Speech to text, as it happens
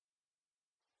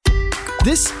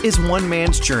This is one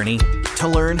man's journey to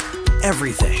learn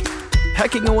everything,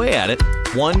 pecking away at it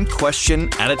one question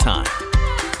at a time.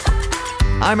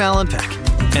 I'm Alan Peck,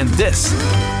 and this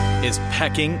is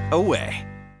Pecking Away.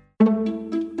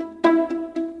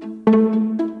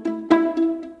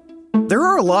 There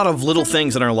are a lot of little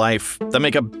things in our life that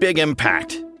make a big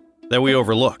impact that we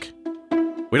overlook.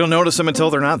 We don't notice them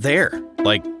until they're not there,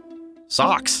 like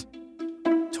socks,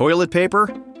 toilet paper,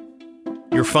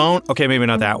 your phone. Okay, maybe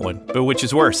not that one, but which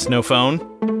is worse, no phone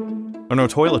or no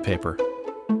toilet paper?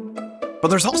 But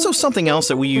there's also something else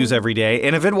that we use every day,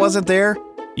 and if it wasn't there,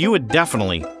 you would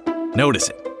definitely notice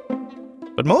it.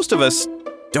 But most of us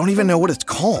don't even know what it's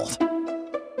called.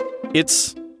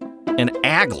 It's an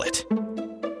aglet.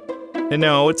 And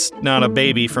no, it's not a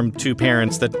baby from two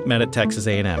parents that met at Texas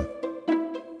A&M.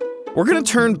 We're going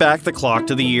to turn back the clock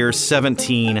to the year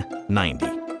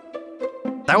 1790.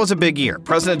 That was a big year.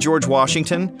 President George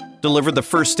Washington delivered the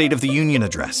first State of the Union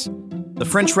address. The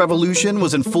French Revolution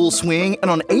was in full swing,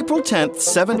 and on April 10th,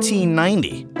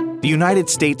 1790, the United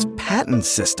States patent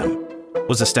system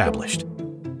was established.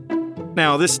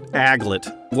 Now, this aglet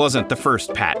wasn't the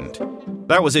first patent.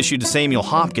 That was issued to Samuel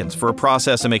Hopkins for a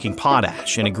process of making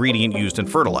potash, an ingredient used in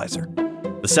fertilizer.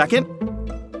 The second,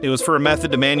 it was for a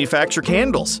method to manufacture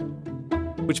candles.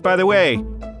 Which, by the way,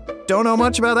 don't know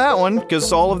much about that one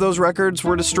because all of those records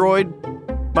were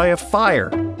destroyed by a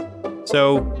fire.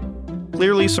 So,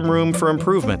 clearly some room for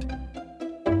improvement.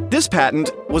 This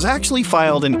patent was actually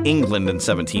filed in England in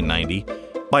 1790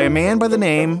 by a man by the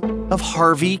name of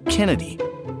Harvey Kennedy.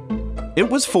 It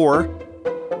was for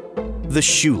the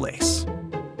shoelace.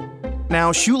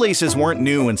 Now, shoelaces weren't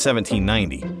new in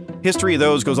 1790. History of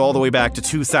those goes all the way back to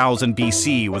 2000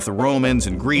 BC with the Romans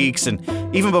and Greeks, and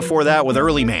even before that with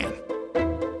early man.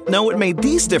 No, what made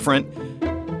these different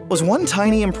was one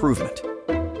tiny improvement.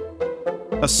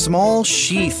 A small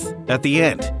sheath at the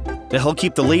end to help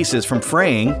keep the laces from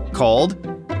fraying called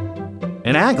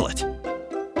an aglet.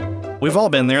 We've all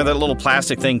been there. That little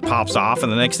plastic thing pops off,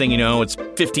 and the next thing you know, it's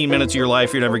 15 minutes of your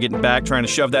life you're never getting back, trying to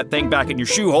shove that thing back in your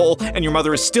shoe hole, and your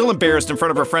mother is still embarrassed in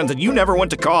front of her friends that you never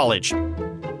went to college.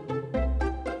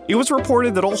 It was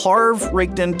reported that old Harv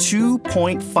raked in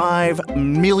 $2.5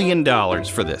 million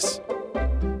for this.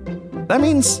 That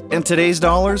means, in today's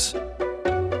dollars,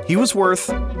 he was worth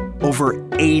over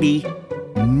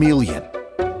 $80 million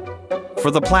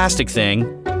for the plastic thing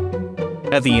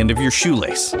at the end of your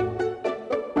shoelace.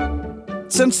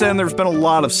 Since then, there's been a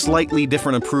lot of slightly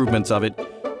different improvements of it,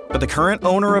 but the current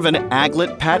owner of an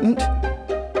aglet patent?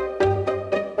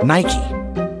 Nike.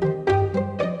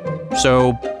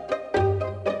 So,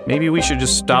 maybe we should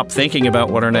just stop thinking about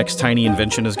what our next tiny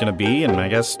invention is going to be and I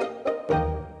guess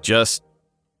just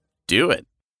do it.